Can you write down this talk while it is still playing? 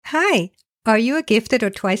Hi, are you a gifted or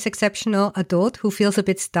twice exceptional adult who feels a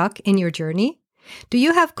bit stuck in your journey? Do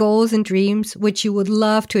you have goals and dreams which you would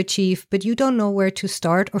love to achieve, but you don't know where to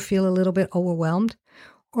start or feel a little bit overwhelmed?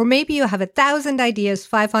 Or maybe you have 1,000 ideas,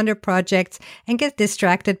 500 projects, and get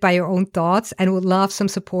distracted by your own thoughts and would love some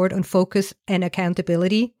support on focus and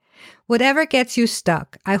accountability? Whatever gets you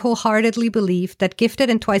stuck, I wholeheartedly believe that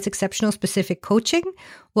gifted and twice exceptional specific coaching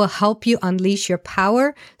will help you unleash your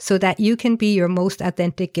power so that you can be your most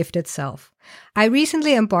authentic gifted self. I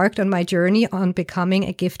recently embarked on my journey on becoming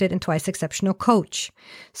a gifted and twice exceptional coach.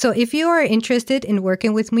 So if you are interested in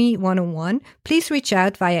working with me one-on-one, please reach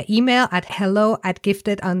out via email at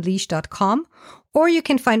hello@giftedunleash.com, or you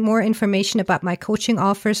can find more information about my coaching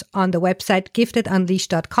offers on the website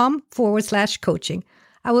giftedunleash.com/coaching.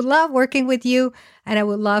 I would love working with you and I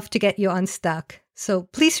would love to get you unstuck. So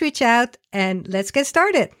please reach out and let's get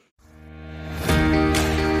started.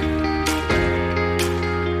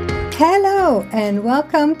 Hello and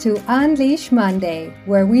welcome to Unleash Monday,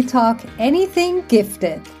 where we talk anything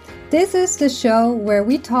gifted. This is the show where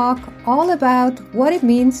we talk all about what it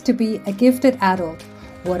means to be a gifted adult.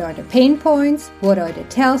 What are the pain points? What are the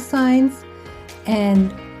tell signs?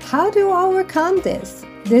 And how to overcome this?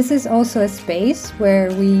 This is also a space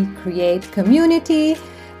where we create community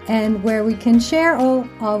and where we can share all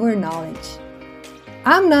our knowledge.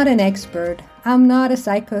 I'm not an expert. I'm not a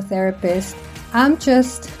psychotherapist. I'm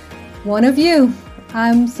just one of you.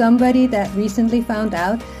 I'm somebody that recently found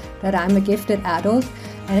out that I'm a gifted adult,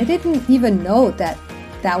 and I didn't even know that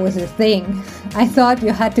that was a thing. I thought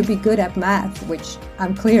you had to be good at math, which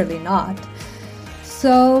I'm clearly not.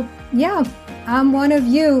 So, yeah. I'm one of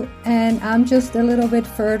you, and I'm just a little bit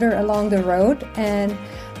further along the road, and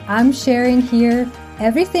I'm sharing here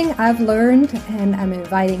everything I've learned, and I'm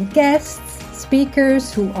inviting guests,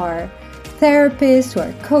 speakers who are therapists, who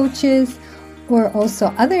are coaches, or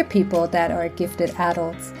also other people that are gifted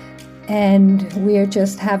adults. And we're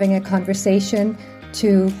just having a conversation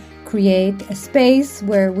to create a space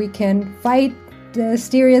where we can fight the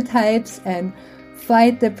stereotypes and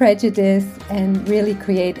fight the prejudice and really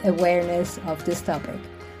create awareness of this topic.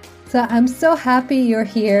 So I'm so happy you're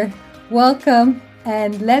here. Welcome,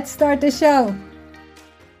 and let's start the show.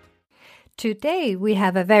 Today we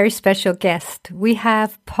have a very special guest. We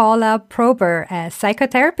have Paula Prober, a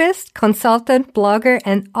psychotherapist, consultant, blogger,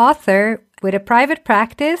 and author with a private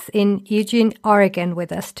practice in Eugene, Oregon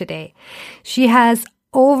with us today. She has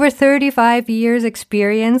over 35 years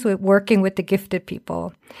experience with working with the gifted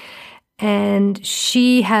people. And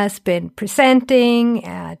she has been presenting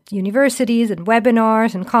at universities and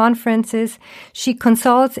webinars and conferences. She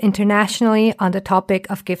consults internationally on the topic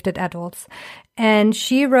of gifted adults. And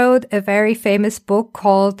she wrote a very famous book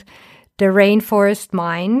called The Rainforest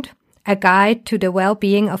Mind, a guide to the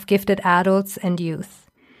well-being of gifted adults and youth.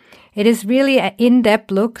 It is really an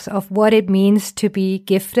in-depth look of what it means to be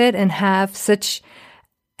gifted and have such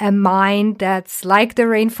a mind that's like the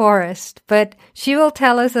rainforest, but she will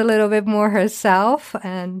tell us a little bit more herself,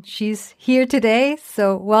 and she's here today.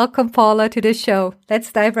 So welcome, Paula, to the show.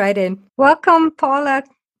 Let's dive right in. Welcome, Paula,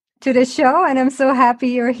 to the show, and I'm so happy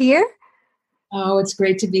you're here. Oh, it's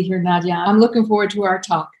great to be here, Nadia. I'm looking forward to our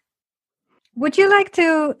talk. Would you like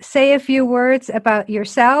to say a few words about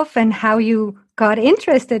yourself and how you got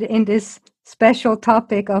interested in this special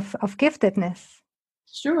topic of giftedness?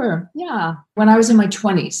 Sure. Yeah. When I was in my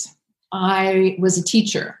 20s, I was a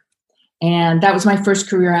teacher, and that was my first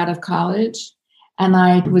career out of college. And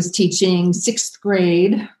I was teaching sixth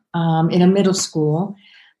grade in a middle school.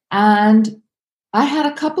 And I had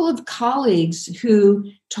a couple of colleagues who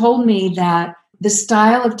told me that the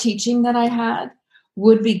style of teaching that I had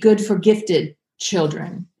would be good for gifted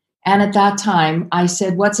children. And at that time, I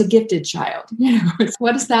said, "What's a gifted child?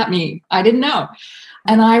 What does that mean?" I didn't know.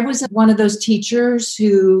 And I was one of those teachers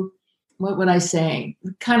who, what would I say,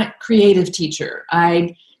 kind of creative teacher.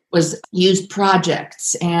 I used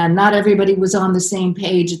projects, and not everybody was on the same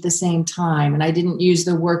page at the same time. And I didn't use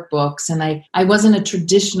the workbooks. And I wasn't a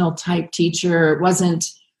traditional type teacher. It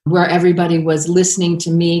wasn't where everybody was listening to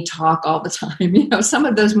me talk all the time. Some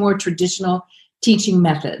of those more traditional teaching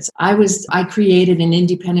methods. I created an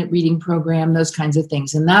independent reading program, those kinds of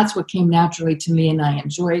things. And that's what came naturally to me and I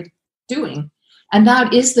enjoyed doing. And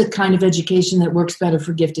that is the kind of education that works better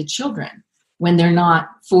for gifted children, when they're not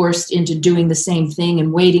forced into doing the same thing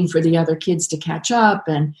and waiting for the other kids to catch up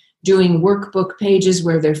and doing workbook pages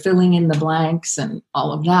where they're filling in the blanks and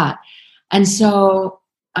all of that. And so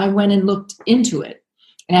I went and looked into it.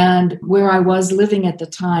 And where I was living at the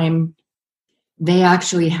time, they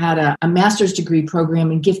actually had a master's degree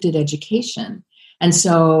program in gifted education. And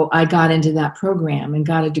so I got into that program and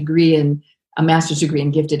got a degree in a master's degree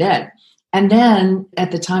in gifted ed. And then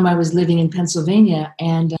at the time I was living in Pennsylvania,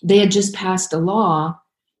 and they had just passed a law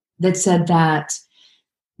that said that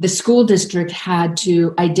the school district had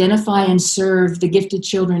to identify and serve the gifted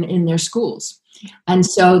children in their schools. And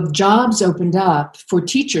so jobs opened up for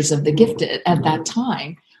teachers of the gifted at that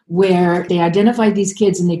time, where they identified these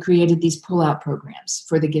kids and they created these pull-out programs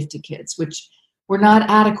for the gifted kids, which were not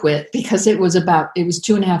adequate because it was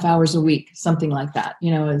 2.5 hours a week, something like that.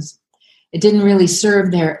 It didn't really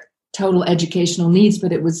serve their total educational needs,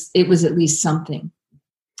 but it was at least something.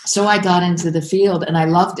 So I got into the field and I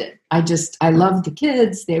loved it. I loved the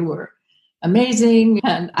kids. They were amazing.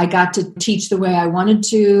 And I got to teach the way I wanted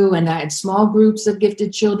to. And I had small groups of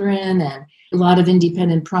gifted children and a lot of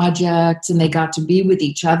independent projects. And they got to be with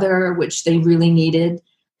each other, which they really needed.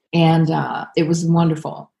 And it was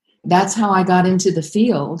wonderful. That's how I got into the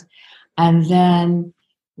field. And then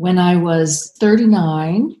when I was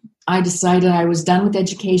 39, I decided I was done with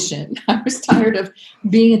education. I was tired of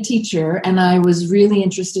being a teacher, and I was really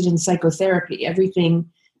interested in psychotherapy, everything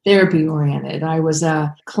therapy-oriented. I was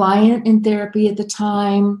a client in therapy at the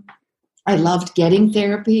time. I loved getting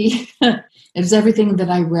therapy. It was everything that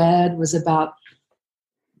I read was about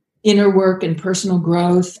inner work and personal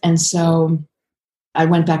growth. And so I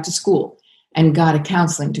went back to school and got a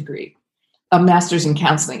counseling degree, a master's in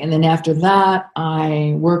counseling. And then after that,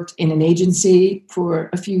 I worked in an agency for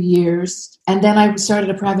a few years. And then I started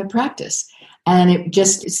a private practice. And it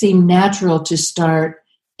just seemed natural to start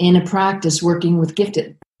in a practice working with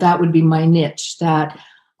gifted. That would be my niche, that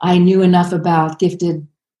I knew enough about gifted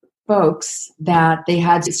folks that they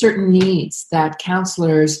had certain needs that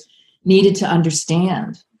counselors needed to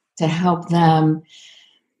understand to help them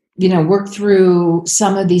work through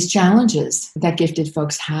some of these challenges that gifted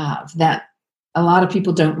folks have that a lot of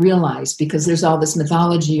people don't realize, because there's all this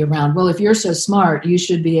mythology around, well, if you're so smart, you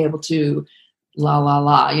should be able to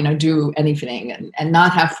do anything and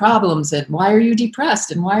not have problems. And why are you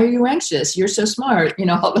depressed? And why are you anxious? You're so smart,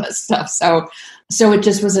 all that stuff. So it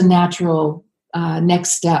just was a natural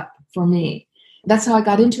next step for me. That's how I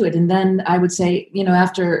got into it. And then I would say,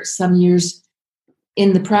 after some years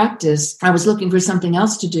in the practice, I was looking for something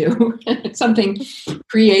else to do, something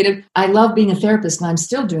creative. I love being a therapist, and I'm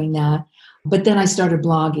still doing that. But then I started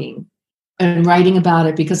blogging and writing about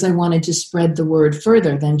it because I wanted to spread the word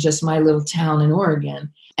further than just my little town in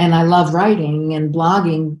Oregon. And I love writing and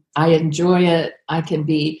blogging. I enjoy it. I can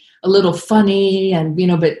be a little funny and,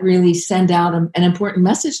 but really send out an important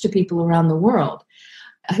message to people around the world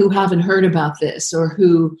who haven't heard about this, or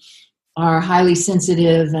who are highly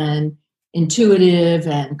sensitive and intuitive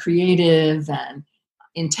and creative and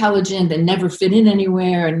intelligent and never fit in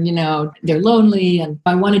anywhere, and they're lonely, and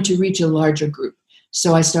I wanted to reach a larger group.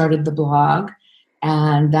 So I started the blog,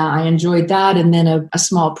 and I enjoyed that. And then a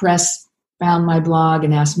small press found my blog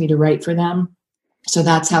and asked me to write for them. So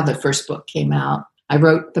that's how the first book came out. I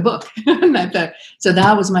wrote the book. So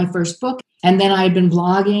that was my first book. And then I had been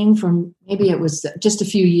blogging for maybe it was just a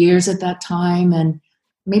few years at that time, and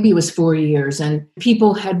maybe it was 4 years, and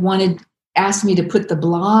people had asked me to put the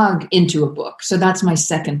blog into a book. So that's my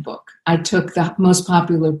second book. I took the most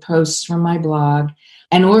popular posts from my blog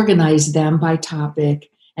and organized them by topic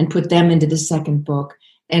and put them into the second book.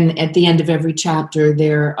 And at the end of every chapter,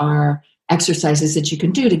 there are exercises that you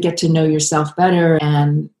can do to get to know yourself better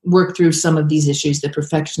and work through some of these issues, the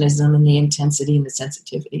perfectionism and the intensity and the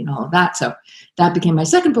sensitivity and all of that. So that became my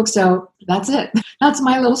second book. So that's it. That's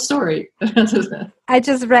my little story. I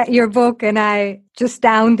just read your book and I just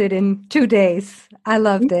downed it in 2 days. I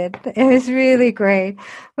loved it. It was really great.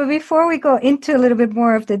 But before we go into a little bit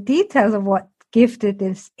more of the details of what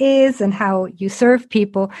giftedness is and how you serve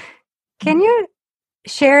people, can you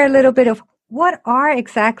share a little bit of what are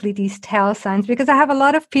exactly these tell signs? Because I have a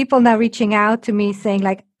lot of people now reaching out to me saying,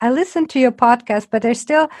 like, I listened to your podcast, but there's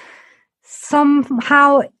still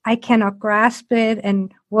somehow I cannot grasp it.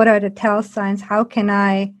 And what are the tell signs? How can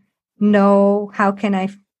I know? How can I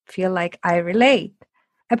feel like I relate?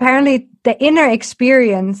 Apparently, the inner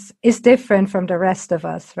experience is different from the rest of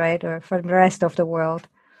us, right? Or from the rest of the world.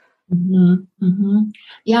 Mm-hmm. Mm-hmm.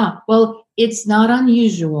 Yeah. Well, it's not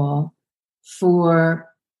unusual for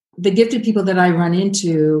the gifted people that I run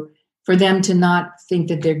into, for them to not think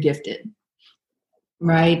that they're gifted,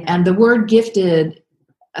 right? And the word gifted,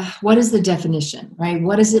 what is the definition, right?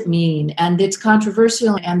 What does it mean? And it's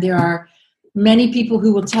controversial, and there are many people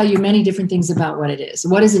who will tell you many different things about what it is.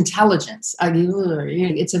 What is intelligence?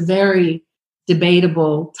 It's a very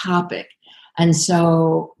debatable topic. And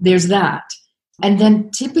so there's that. And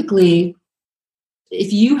then typically,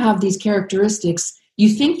 if you have these characteristics, you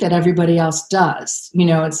think that everybody else does.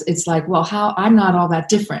 It's like, well, how I'm not all that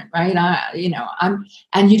different, right?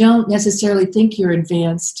 And you don't necessarily think you're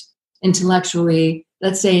advanced intellectually.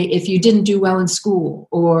 Let's say if you didn't do well in school,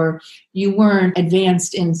 or you weren't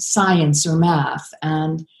advanced in science or math.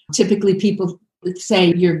 And typically people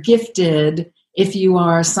say you're gifted if you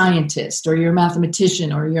are a scientist, or you're a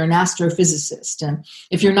mathematician, or you're an astrophysicist. And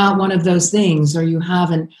if you're not one of those things, or you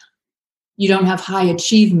don't have high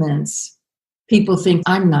achievements, people think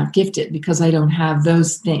I'm not gifted because I don't have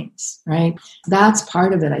those things, right? That's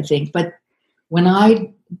part of it, I think. But when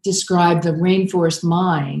I describe the rainforest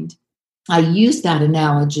mind, I use that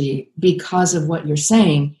analogy because of what you're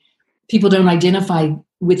saying. People don't identify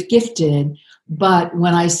with gifted, but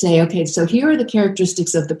when I say, okay, so here are the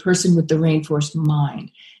characteristics of the person with the rainforest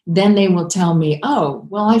mind, then they will tell me, oh,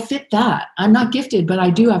 well, I fit that. I'm not gifted, but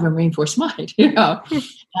I do have a rainforest mind,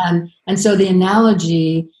 And so the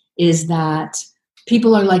analogy is that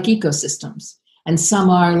people are like ecosystems, and some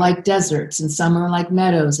are like deserts, and some are like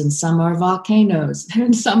meadows, and some are volcanoes,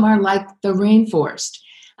 and some are like the rainforest.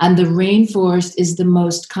 And the rainforest is the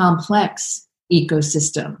most complex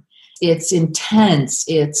ecosystem. It's intense,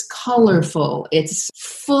 it's colorful, it's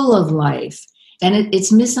full of life, and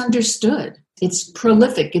it's misunderstood. It's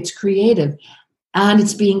prolific, it's creative, and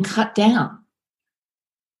it's being cut down.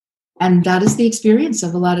 And that is the experience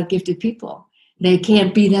of a lot of gifted people. They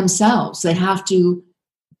can't be themselves. They have to,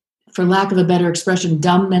 for lack of a better expression,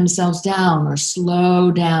 dumb themselves down, or slow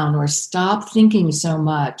down, or stop thinking so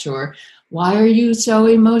much, or why are you so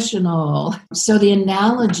emotional? So the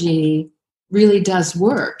analogy really does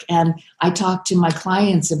work. And I talk to my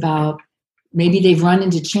clients about maybe they've run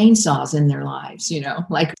into chainsaws in their lives,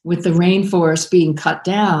 like with the rainforest being cut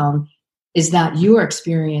down. Is that your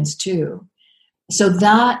experience too? So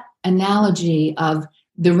that analogy of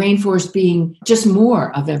the rainforest being just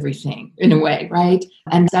more of everything in a way, right?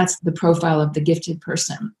 And that's the profile of the gifted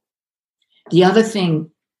person. The other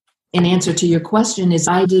thing, in answer to your question, is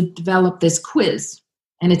I did develop this quiz,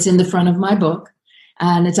 and it's in the front of my book,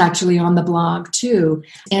 and it's actually on the blog too.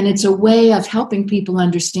 And it's a way of helping people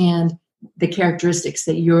understand the characteristics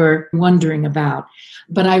that you're wondering about.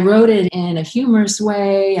 But I wrote it in a humorous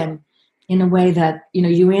way, and in a way that,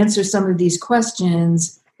 you answer some of these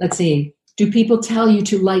questions. Let's see. Do people tell you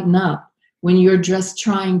to lighten up when you're just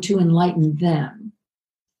trying to enlighten them?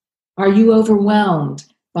 Are you overwhelmed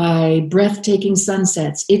by breathtaking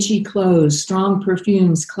sunsets, itchy clothes, strong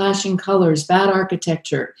perfumes, clashing colors, bad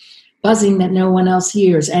architecture, buzzing that no one else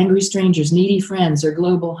hears, angry strangers, needy friends, or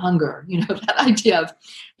global hunger? That idea of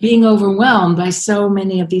being overwhelmed by so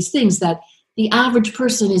many of these things that the average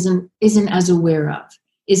person isn't as aware of,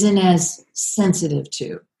 isn't as sensitive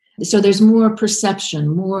to. So there's more perception,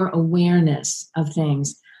 more awareness of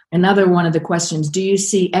things. Another one of the questions, do you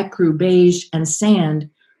see ecru, beige, and sand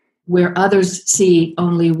where others see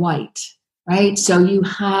only white, right? So you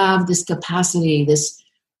have this capacity, this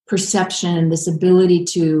perception, this ability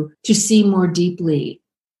to see more deeply,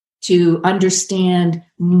 to understand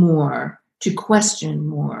more, to question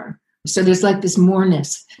more. So there's like this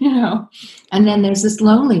moreness, and then there's this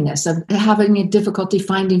loneliness of having a difficulty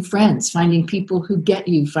finding friends, finding people who get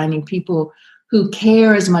you, finding people who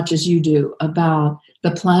care as much as you do about the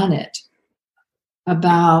planet,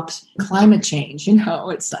 about climate change.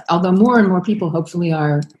 It's although more and more people hopefully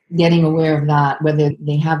are getting aware of that, whether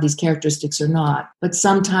they have these characteristics or not. But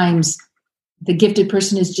sometimes the gifted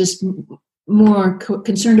person is just more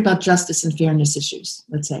concerned about justice and fairness issues,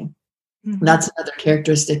 let's say. Mm-hmm. That's another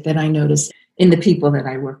characteristic that I notice in the people that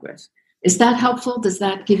I work with. Is that helpful? Does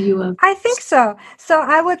that give you a... I think so. So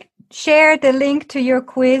I would share the link to your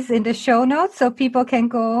quiz in the show notes so people can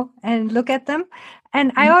go and look at them.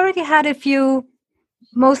 And I already had a few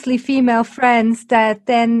mostly female friends that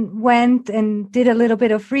then went and did a little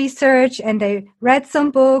bit of research, and they read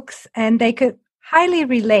some books, and they could highly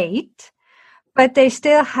relate, but they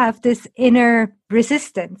still have this inner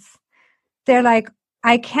resistance. They're like,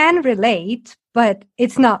 I can relate, but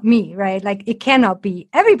it's not me, right? Like, it cannot be.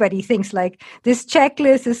 Everybody thinks like this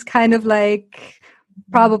checklist is kind of like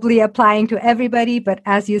probably applying to everybody, but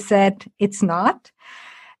as you said, it's not.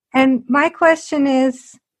 And my question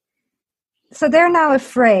is, so they're now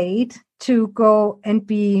afraid to go and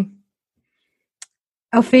be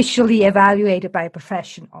officially evaluated by a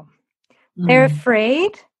professional. They're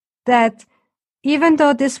afraid that even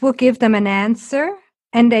though this will give them an answer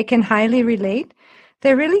and they can highly relate,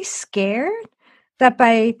 they're really scared that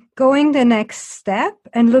by going the next step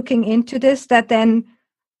and looking into this, that then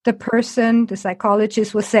the person, the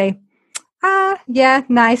psychologist, will say, yeah,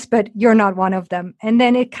 nice, but you're not one of them. And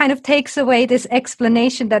then it kind of takes away this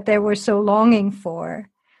explanation that they were so longing for.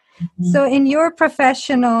 So in your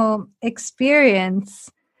professional experience,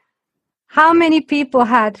 how many people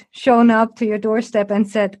had shown up to your doorstep and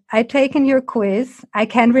said, I've taken your quiz, I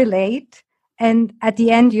can relate, and at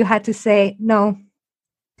the end you had to say, no,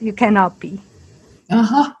 you cannot be?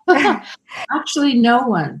 Uh-huh. Actually, no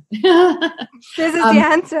one. This is the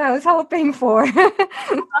answer I was hoping for.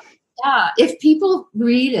 Yeah, if people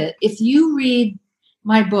read it, if you read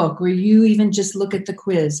my book, where you even just look at the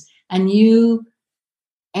quiz and you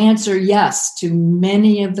answer yes to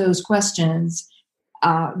many of those questions,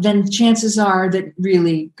 then chances are that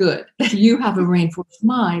really good, that you have a rainforest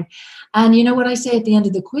mind. And you know what I say at the end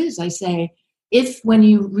of the quiz? I say, if when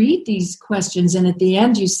you read these questions and at the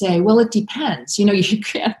end you say, well, it depends,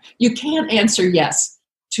 you can't answer yes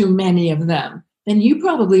to many of them, then you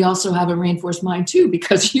probably also have a rainforest mind too,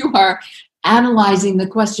 because you are analyzing the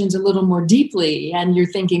questions a little more deeply and you're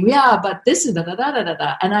thinking, yeah, but this is da da da da da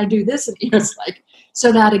da, and I do this, and it's like,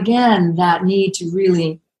 so that again, that need to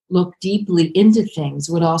really look deeply into things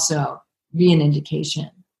would also be an indication.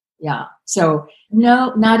 Yeah. So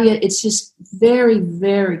no, Nadia, it's just very,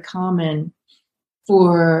 very common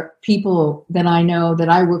for people that I know, that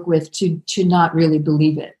I work with, to not really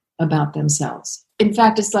believe it about themselves. In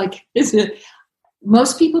fact, it's like,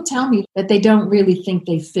 most people tell me that they don't really think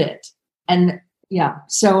they fit. And yeah,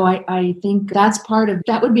 so I think that's part of,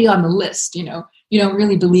 that would be on the list, you don't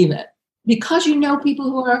really believe it. Because you know people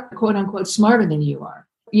who are quote unquote smarter than you are.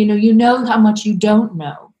 You know how much you don't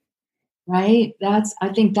know, right? I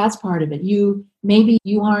think that's part of it. Maybe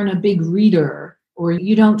you aren't a big reader, or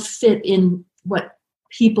you don't fit in what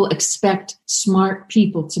people expect smart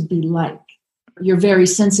people to be like. You're very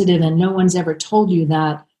sensitive, and no one's ever told you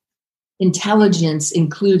that intelligence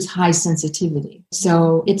includes high sensitivity.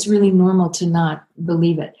 So it's really normal to not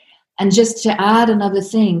believe it. And just to add another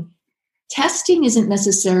thing, testing isn't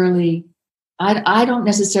necessarily, I don't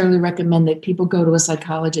necessarily recommend that people go to a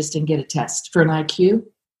psychologist and get a test for an IQ,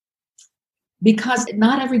 because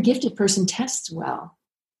not every gifted person tests well.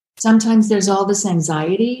 Sometimes there's all this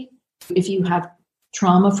anxiety. If you have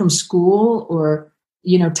trauma from school, or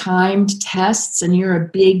timed tests, and you're a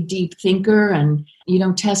big, deep thinker and you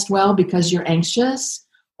don't test well because you're anxious,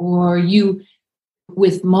 or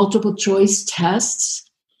with multiple choice tests,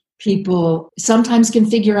 people sometimes can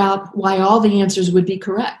figure out why all the answers would be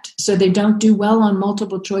correct. So they don't do well on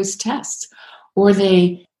multiple choice tests, or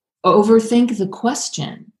they overthink the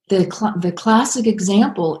question. The classic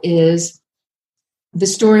example is the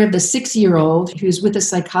story of the 6-year-old who's with a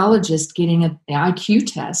psychologist getting an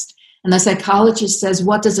IQ test. And the psychologist says,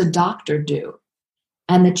 what does a doctor do?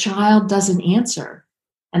 And the child doesn't answer.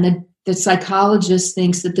 And the psychologist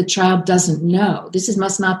thinks that the child doesn't know.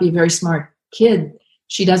 Must not be a very smart kid.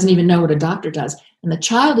 She doesn't even know what a doctor does. And the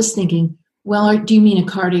child is thinking, well, do you mean a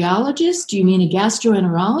cardiologist? Do you mean a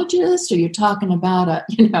gastroenterologist? Or you're talking about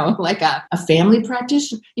a family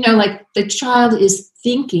practitioner? Like the child is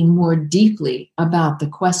thinking more deeply about the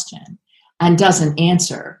question and doesn't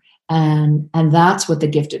answer. And that's what the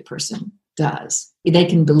gifted person does. They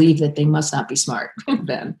can believe that they must not be smart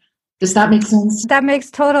then. Does that make sense? That makes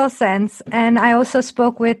total sense. And I also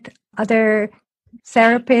spoke with other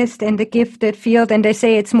therapists in the gifted field, and they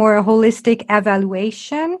say it's more a holistic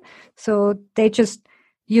evaluation. So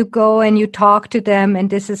you go and you talk to them, and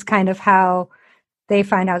this is kind of how they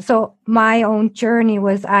find out. So my own journey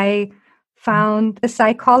was, I found a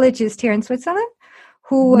psychologist here in Switzerland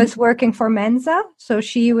who was working for Mensa. So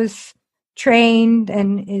she was trained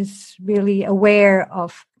and is really aware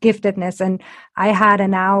of giftedness. And I had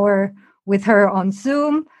an hour with her on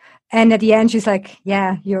Zoom. And at the end, she's like,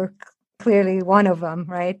 yeah, you're clearly one of them,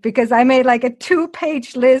 right? Because I made like a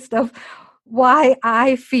 2-page list of why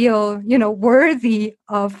I feel, worthy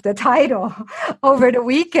of the title over the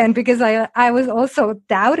weekend, because I was also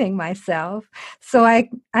doubting myself. So I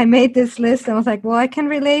made this list and I was like, well, I can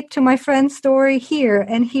relate to my friend's story here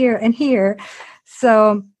and here and here.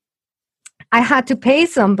 So I had to pay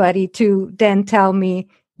somebody to then tell me,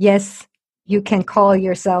 yes, you can call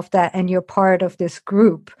yourself that and you're part of this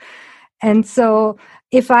group. And so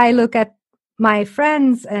if I look at my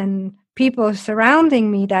friends and people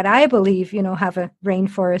surrounding me that I believe, have a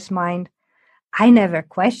rainforest mind, I never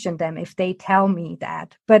question them if they tell me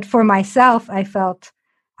that. But for myself, I felt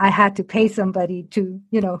I had to pay somebody to,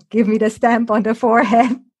 give me the stamp on the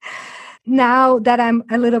forehead. Now that I'm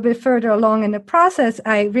a little bit further along in the process,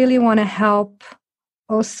 I really want to help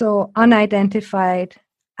also unidentified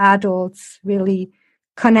adults really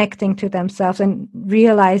connecting to themselves and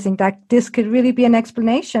realizing that this could really be an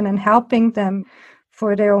explanation and helping them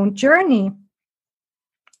for their own journey.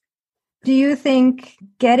 Do you think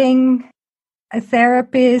getting a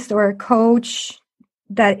therapist or a coach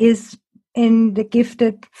that is in the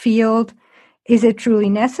gifted field, is it truly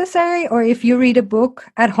necessary? Or if you read a book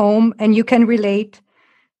at home and you can relate,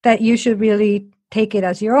 that you should really take it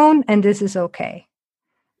as your own and this is okay?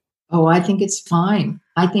 Oh, I think it's fine.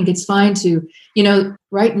 I think it's fine to,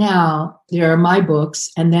 right now there are my books,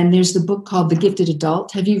 and then there's the book called The Gifted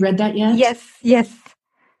Adult. Have you read that yet? Yes.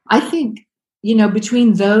 I think,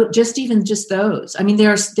 between those, just those, I mean,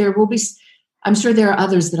 there will be, I'm sure there are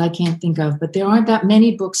others that I can't think of, but there aren't that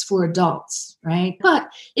many books for adults, right? But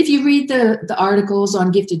if you read the articles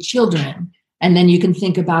on gifted children, and then you can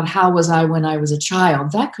think about how was I when I was a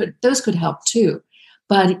child, those could help too.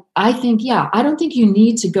 But I think, I don't think you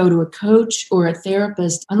need to go to a coach or a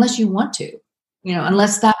therapist unless you want to,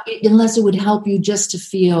 unless it would help you just to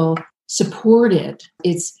feel supported.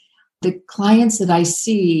 It's the clients that I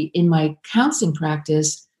see in my counseling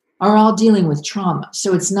practice are all dealing with trauma.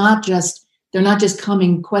 So they're not just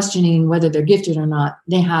coming questioning whether they're gifted or not.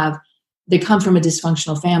 They come from a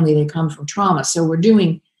dysfunctional family. They come from trauma. So we're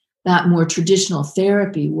doing that more traditional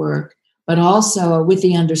therapy work, but also with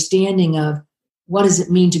the understanding of, what does it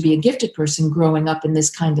mean to be a gifted person growing up in this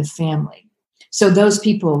kind of family? So those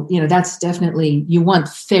people, that's definitely, you want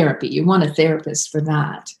therapy. You want a therapist for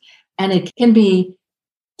that. And it can be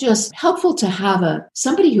just helpful to have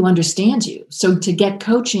somebody who understands you. So to get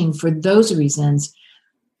coaching for those reasons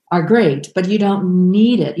are great, but you don't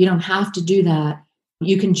need it. You don't have to do that.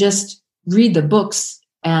 You can just read the books,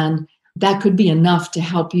 and that could be enough to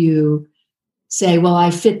help you say, well,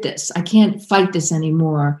 I fit this. I can't fight this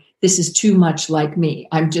anymore. This is too much like me.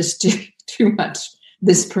 I'm just too much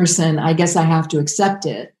this person. I guess I have to accept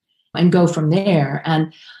it and go from there.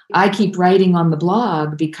 And I keep writing on the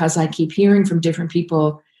blog because I keep hearing from different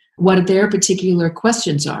people what their particular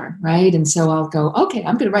questions are, right? And so I'll go, okay,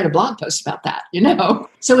 I'm going to write a blog post about that,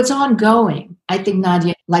 So it's ongoing. I think,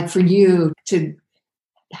 Nadia, like for you to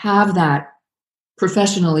have that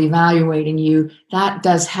professional evaluating you, that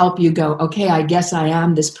does help you go, okay, I guess I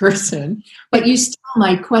am this person, but you still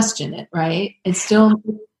might question it, right? It still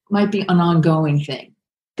might be an ongoing thing.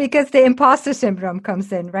 Because the imposter syndrome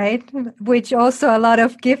comes in, right? Which also a lot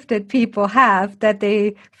of gifted people have, that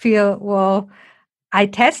they feel, well, I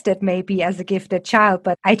tested maybe as a gifted child,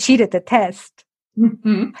 but I cheated the test.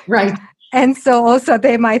 Mm-hmm. Right. And so also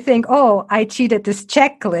they might think, oh, I cheated this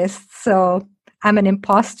checklist, so I'm an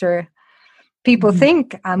imposter. People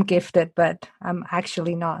think I'm gifted, but I'm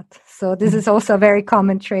actually not. So this is also a very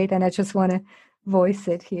common trait, and I just want to voice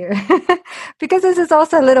it here because this is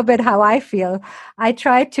also a little bit how I feel. I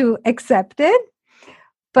try to accept it,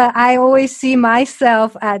 but I always see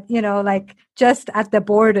myself at, like just at the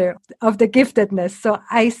border of the giftedness. So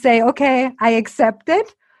I say, okay, I accept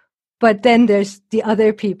it, but then there's the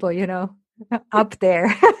other people, up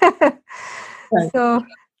there. Right. So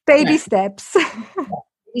baby steps.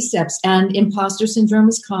 Steps. And imposter syndrome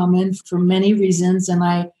is common for many reasons. And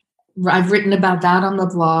I've written about that on the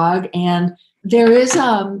blog. And there is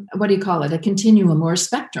a continuum or a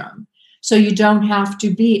spectrum. So you don't have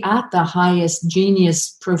to be at the highest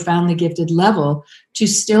genius, profoundly gifted level to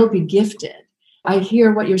still be gifted. I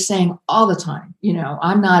hear what you're saying all the time.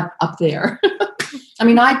 I'm not up there. I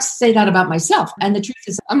mean, I'd say that about myself. And the truth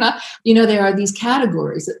is, I'm not, there are these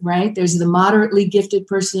categories, right? There's the moderately gifted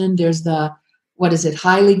person. There's the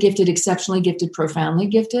highly gifted, exceptionally gifted, profoundly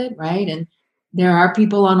gifted, right? And there are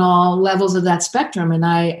people on all levels of that spectrum. And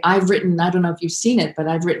I've written, I don't know if you've seen it, but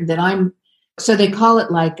I've written that so they call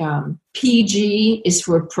it like PG is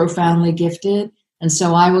for profoundly gifted. And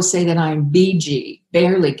so I will say that I'm BG,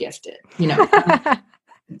 barely gifted,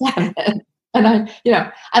 And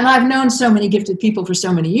I've known so many gifted people for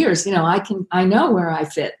so many years, I know where I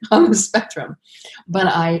fit on the spectrum, but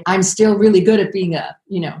I'm still really good at being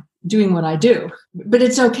doing what I do. But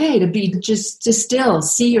it's okay to still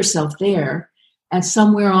see yourself there and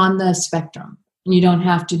somewhere on the spectrum. You don't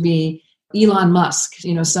have to be Elon Musk,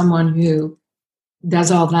 someone who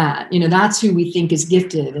does all that. That's who we think is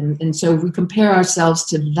gifted. And so if we compare ourselves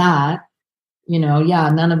to that,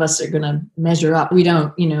 none of us are going to measure up. We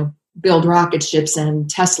don't, build rocket ships and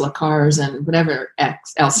Tesla cars and whatever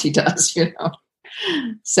else he does,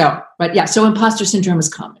 So imposter syndrome is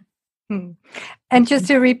common. And just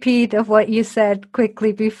to repeat of what you said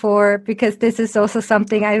quickly before, because this is also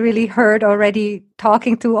something I really heard already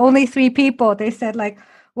talking to only 3 people. They said like,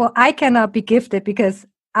 well, I cannot be gifted because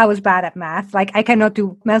I was bad at math. Like I cannot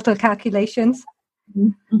do mental calculations.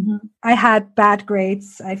 Mm-hmm. I had bad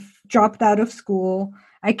grades. I've dropped out of school.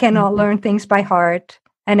 I cannot learn things by heart.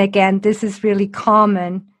 And again, this is really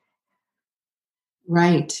common.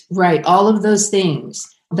 Right. All of those things.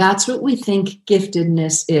 That's what we think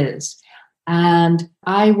giftedness is. And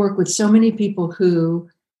I work with so many people who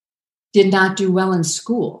did not do well in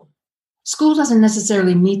school. School doesn't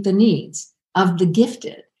necessarily meet the needs of the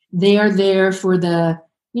gifted. They are there for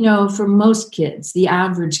for most kids, the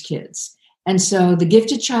average kids. And so the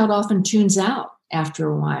gifted child often tunes out after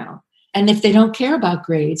a while. And if they don't care about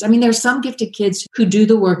grades, I mean, there's some gifted kids who do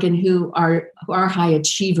the work and who are high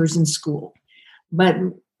achievers in school, but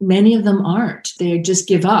many of them aren't. They just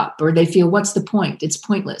give up, or they feel, what's the point? It's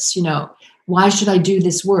pointless. Why should I do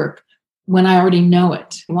this work when I already know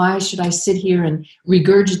it? Why should I sit here and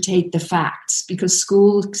regurgitate the facts? Because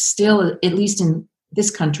school still, at least in this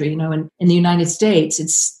country, in the United States, it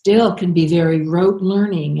still can be very rote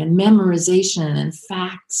learning and memorization and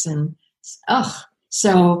facts and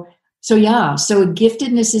So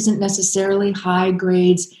giftedness isn't necessarily high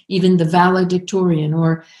grades, even the valedictorian,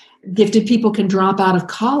 or gifted people can drop out of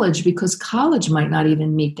college because college might not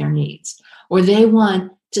even meet their needs, or they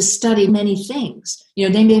want to study many things.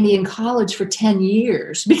 They may be in college for 10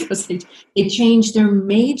 years because they changed their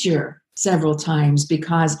major several times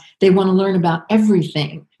because they want to learn about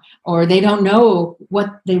everything, or they don't know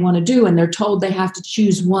what they want to do and they're told they have to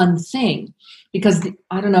choose one thing. Because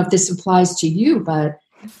I don't know if this applies to you, but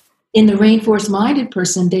in the rainforest minded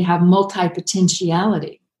person, they have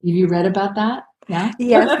multi-potentiality. Have you read about that? Yeah.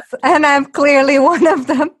 Yes, and I'm clearly one of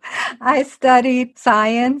them. I studied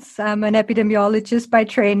science. I'm an epidemiologist by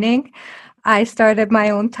training. I started my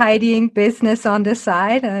own tidying business on the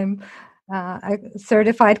side. I'm a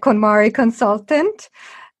certified KonMari consultant.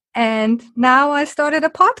 And now I started a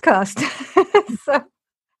podcast.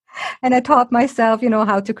 And I taught myself,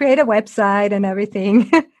 how to create a website and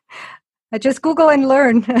everything. I just Google and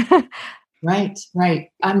learn. Right.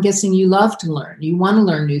 I'm guessing you love to learn. You want to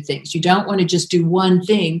learn new things. You don't want to just do one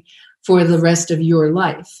thing for the rest of your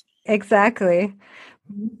life. Exactly.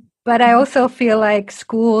 But I also feel like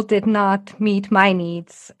school did not meet my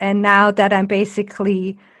needs. And now that I'm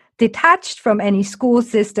basically detached from any school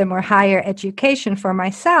system or higher education for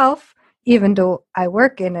myself, even though I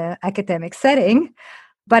work in an academic setting,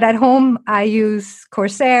 but at home I use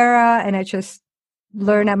Coursera and I just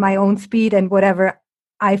learn at my own speed and whatever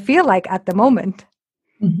I feel like at the moment.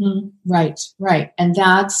 Mm-hmm. Right. And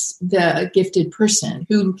that's the gifted person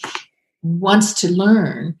who wants to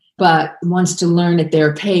learn, but wants to learn at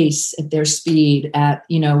their pace, at their speed, at,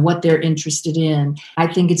 what they're interested in. I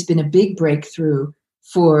think it's been a big breakthrough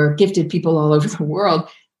for gifted people all over the world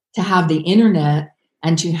to have the internet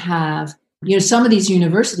and to have, some of these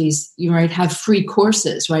universities, have free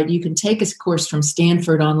courses, right? You can take a course from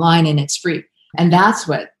Stanford online and it's free. And that's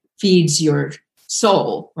what feeds your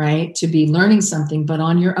soul, right? To be learning something, but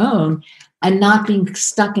on your own and not being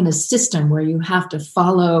stuck in a system where you have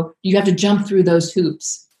to jump through those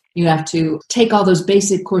hoops. You have to take all those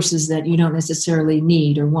basic courses that you don't necessarily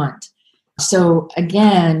need or want. So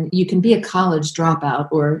again, you can be a college dropout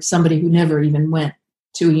or somebody who never even went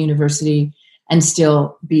to a university and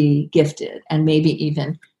still be gifted, and maybe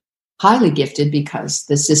even highly gifted because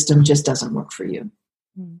the system just doesn't work for you.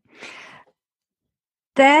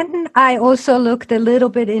 Then I also looked a little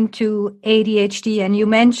bit into ADHD, and you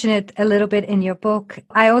mentioned it a little bit in your book.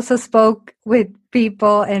 I also spoke with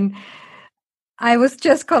people, and I was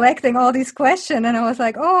just collecting all these questions, and I was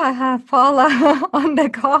like, oh, I have Paula on the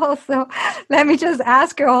call, so let me just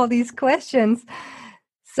ask her all these questions.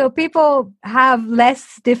 So people have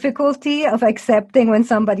less difficulty of accepting when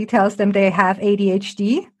somebody tells them they have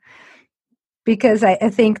ADHD, because I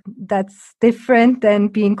think that's different than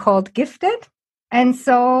being called gifted. And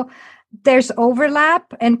so there's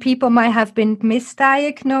overlap, and people might have been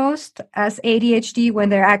misdiagnosed as ADHD when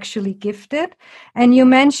they're actually gifted. And you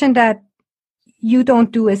mentioned that you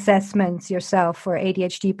don't do assessments yourself for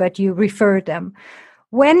ADHD, but you refer them.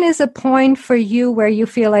 When is a point for you where you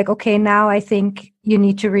feel like, okay, now I think you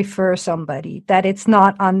need to refer somebody, that it's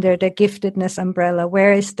not under the giftedness umbrella?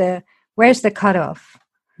 Where's the cutoff?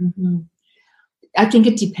 Mm-hmm. I think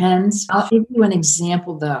it depends. I'll give you an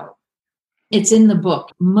example, though. It's in the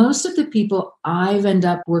book. Most of the people I've ended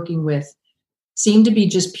up working with seem to be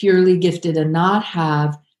just purely gifted and not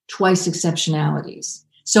have twice exceptionalities.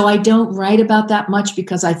 So I don't write about that much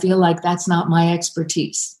because I feel like that's not my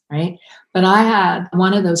expertise, right? But I had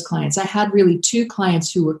one of those clients. I had really two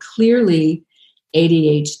clients who were clearly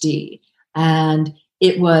ADHD. And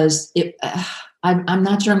I'm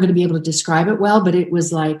not sure I'm going to be able to describe it well, but it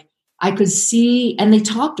was like, I could see, and they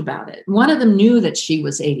talked about it. One of them knew that she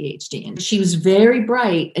was ADHD, and she was very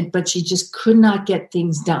bright, but she just could not get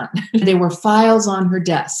things done. There were files on her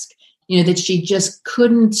desk, that she just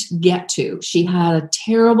couldn't get to. She had a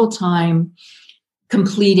terrible time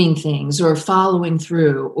completing things or following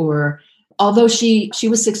through, or although she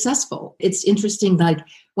was successful. It's interesting, like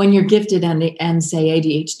when you're gifted and say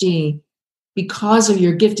ADHD, because of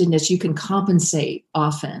your giftedness, you can compensate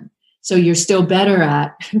often. So you're still better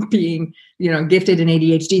at being, gifted in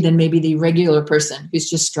ADHD than maybe the regular person who's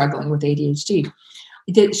just struggling with ADHD.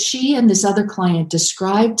 That she and this other client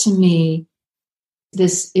described to me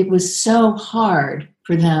this, it was so hard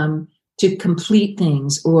for them to complete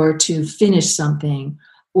things or to finish something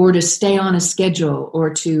or to stay on a schedule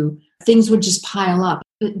or things would just pile up.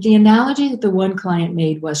 The analogy that the one client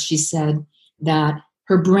made was, she said that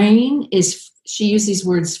her brain she used these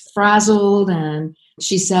words, frazzled, and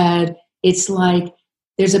she said, it's like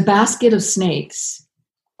there's a basket of snakes,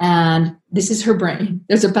 and this is her brain.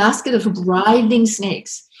 There's a basket of writhing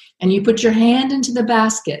snakes, and you put your hand into the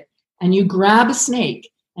basket, and you grab a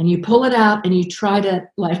snake, and you pull it out, and you try to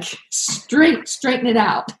straighten it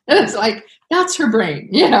out. It's like, that's her brain.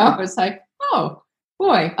 It's like, oh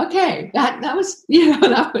boy, okay, that was,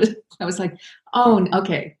 that was like, oh,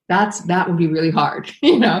 okay, that would be really hard,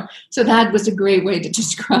 So that was a great way to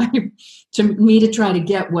describe to me, to try to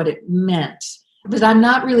get what it meant. But I'm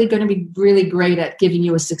not really going to be really great at giving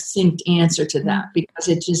you a succinct answer to that, because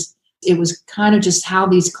it was kind of just how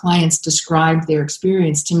these clients described their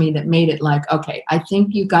experience to me that made it like, okay, I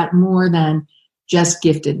think you got more than just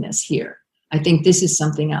giftedness here. I think this is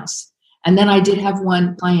something else. And then I did have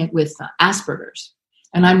one client with Asperger's,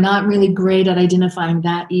 and I'm not really great at identifying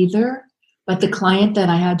that either. But the client that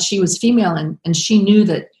I had, she was female, and she knew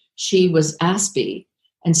that she was Aspie.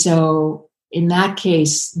 And so in that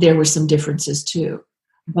case, there were some differences too.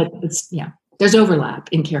 But there's overlap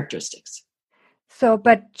in characteristics. So,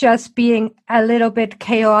 but just being a little bit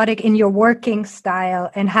chaotic in your working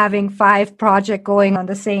style and having 5 projects going on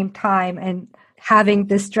the same time and having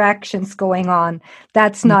distractions going on,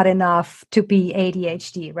 that's not enough to be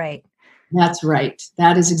ADHD, right? That's right.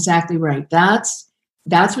 That is exactly right. That's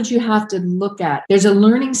what you have to look at. There's a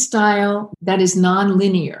learning style that is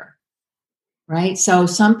nonlinear, right? So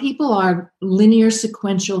some people are linear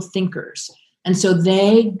sequential thinkers. And so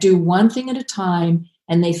they do one thing at a time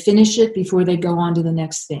and they finish it before they go on to the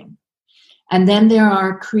next thing. And then there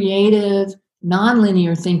are creative,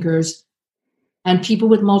 nonlinear thinkers and people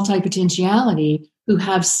with multipotentiality who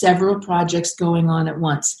have several projects going on at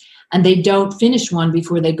once. And they don't finish one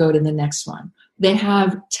before they go to the next one. They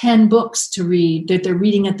have 10 books to read that they're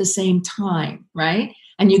reading at the same time, right?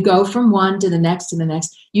 And you go from one to the next to the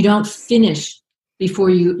next. You don't finish before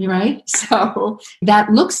right? So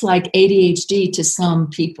that looks like ADHD to some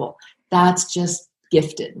people. That's just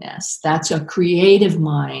giftedness. That's a creative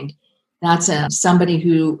mind. That's somebody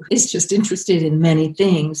who is just interested in many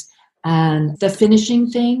things. And the finishing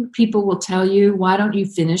thing, people will tell you, why don't you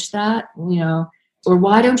finish that? Or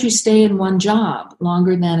why don't you stay in one job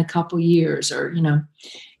longer than a couple years,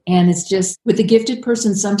 and it's just with a gifted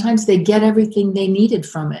person, sometimes they get everything they needed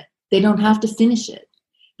from it. They don't have to finish it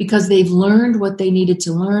because they've learned what they needed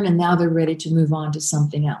to learn and now they're ready to move on to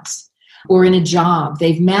something else. Or in a job,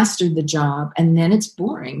 they've mastered the job and then it's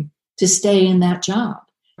boring to stay in that job.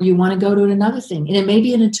 You want to go to another thing, and it may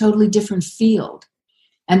be in a totally different field.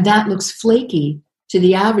 And that looks flaky to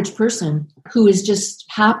the average person who is just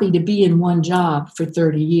happy to be in one job for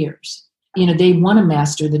 30 years. They want to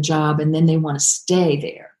master the job and then they want to stay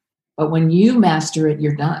there. But when you master it,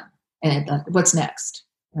 you're done. And what's next,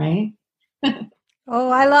 right?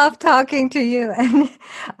 Oh, I love talking to you. And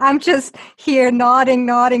I'm just here nodding,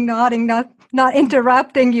 not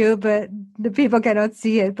interrupting you, but the people cannot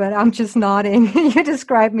see it, but I'm just nodding. You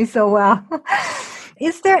described me so well.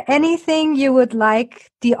 Is there anything you would like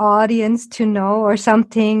the audience to know, or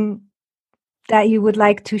something that you would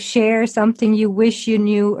like to share, something you wish you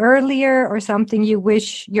knew earlier, or something you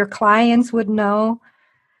wish your clients would know?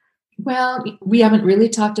 Well, we haven't really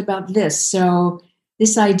talked about this. So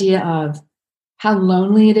this idea of how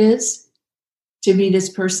lonely it is to be this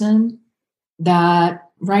person, that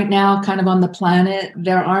right now kind of on the planet,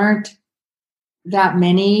 there aren't that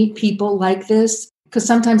many people like this. Because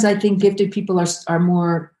sometimes I think gifted people are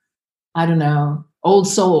more, I don't know, old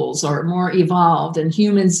souls or more evolved, and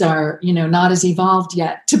humans are, not as evolved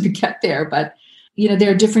yet to get there. But,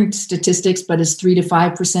 there are different statistics, but it's 3 to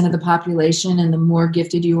 5% of the population. And the more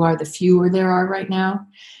gifted you are, the fewer there are right now.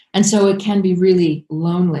 And so it can be really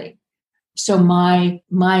lonely. So my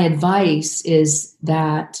advice is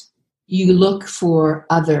that you look for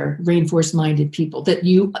other rainforest-minded people, that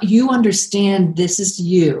you understand this is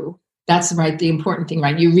you. That's right, the important thing,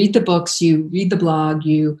 right? You read the books, you read the blog,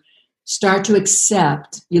 you start to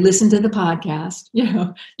accept, you listen to the podcast,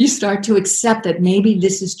 you start to accept that maybe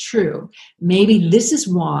this is true. Maybe this is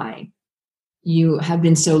why you have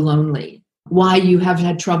been so lonely. why you have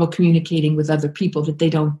had trouble communicating with other people, that they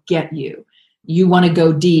don't get you. You want to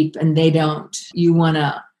go deep and they don't. You want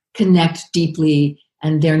to connect deeply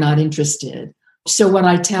and they're not interested. So what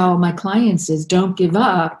I tell my clients is don't give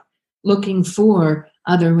up looking for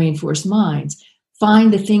other rainforest minds.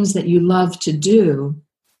 Find the things that you love to do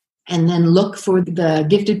and then look for the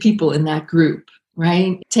gifted people in that group,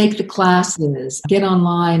 right? Take the classes, get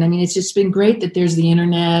online. I mean, it's just been great that there's the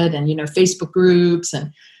internet and, Facebook groups.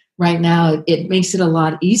 And right now it makes it a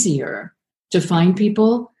lot easier to find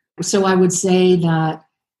people. So I would say that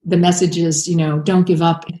the message is, don't give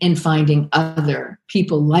up in finding other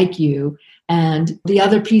people like you. And the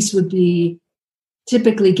other piece would be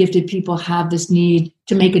typically gifted people have this need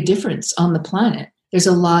to make a difference on the planet. There's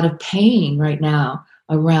a lot of pain right now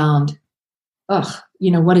around,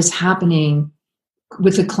 what is happening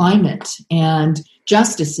with the climate and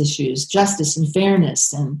justice issues, justice and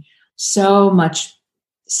fairness, and so much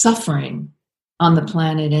suffering on the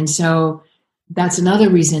planet. And so that's another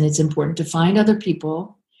reason it's important to find other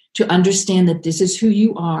people, to understand that this is who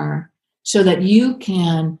you are, so that you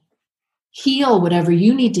can heal whatever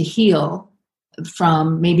you need to heal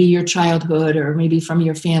from maybe your childhood or maybe from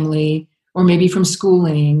your family or maybe from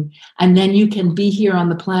schooling. And then you can be here on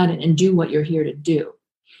the planet and do what you're here to do.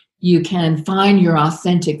 You can find your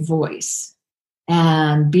authentic voice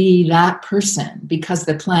and be that person because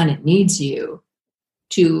the planet needs you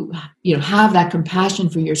to, have that compassion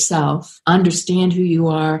for yourself, understand who you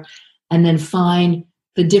are, and then find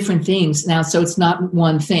the different things. Now, so it's not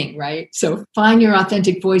one thing, right? So find your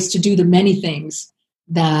authentic voice to do the many things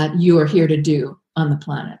that you are here to do on the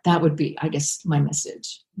planet. That would be, I guess, my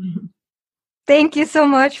message. Mm-hmm. Thank you so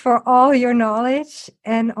much for all your knowledge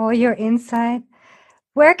and all your insight.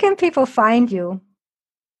 Where can people find you?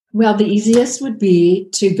 Well, the easiest would be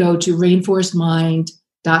to go to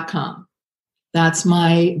rainforestmind.com. That's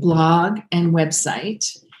my blog and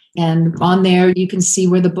website. And on there, you can see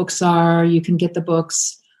where the books are. You can get the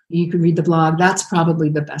books. You can read the blog. That's probably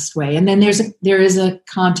the best way. And then there is a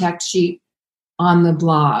contact sheet on the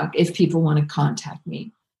blog if people want to contact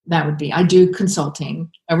me. That would be, I do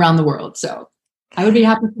consulting around the world. So I would be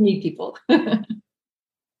happy to meet people.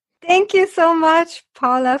 Thank you so much,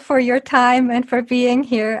 Paula, for your time and for being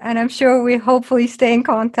here. And I'm sure we hopefully stay in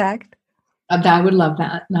contact. I would love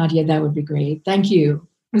that, Nadia. That would be great. Thank you.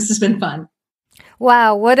 This has been fun.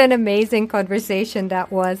 Wow, what an amazing conversation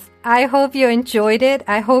that was. I hope you enjoyed it.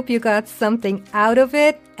 I hope you got something out of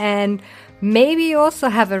it. And maybe you also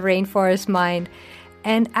have a rainforest mind.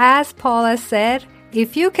 And as Paula said,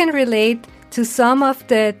 if you can relate to some of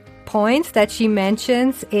the points that she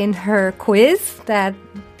mentions in her quiz, that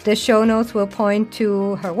the show notes will point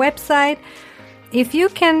to her website, if you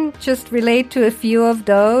can just relate to a few of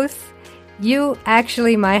those, you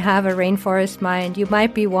actually might have a rainforest mind. You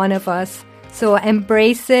might be one of us. So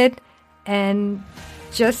embrace it and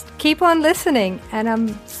just keep on listening. And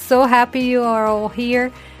I'm so happy you are all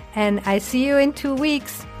here. And I see you in 2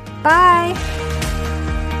 weeks. Bye.